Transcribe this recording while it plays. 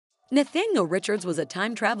Nathaniel Richards was a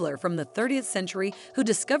time traveler from the 30th century who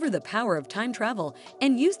discovered the power of time travel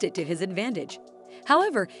and used it to his advantage.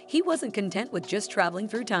 However, he wasn't content with just traveling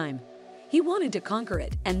through time. He wanted to conquer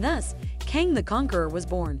it, and thus, Kang the Conqueror was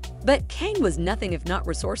born. But Kang was nothing if not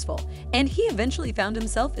resourceful, and he eventually found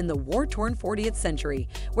himself in the war-torn 40th century,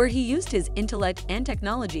 where he used his intellect and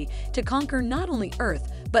technology to conquer not only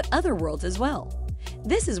Earth, but other worlds as well.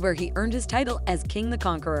 This is where he earned his title as King the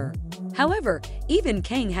Conqueror. However, even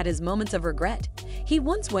Kang had his moments of regret. He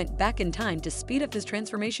once went back in time to speed up his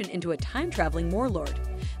transformation into a time-traveling warlord.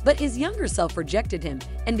 But his younger self rejected him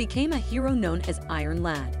and became a hero known as Iron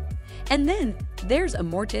Lad. And then there's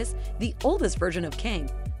Immortus, the oldest version of Kang,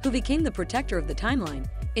 who became the protector of the timeline,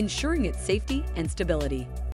 ensuring its safety and stability.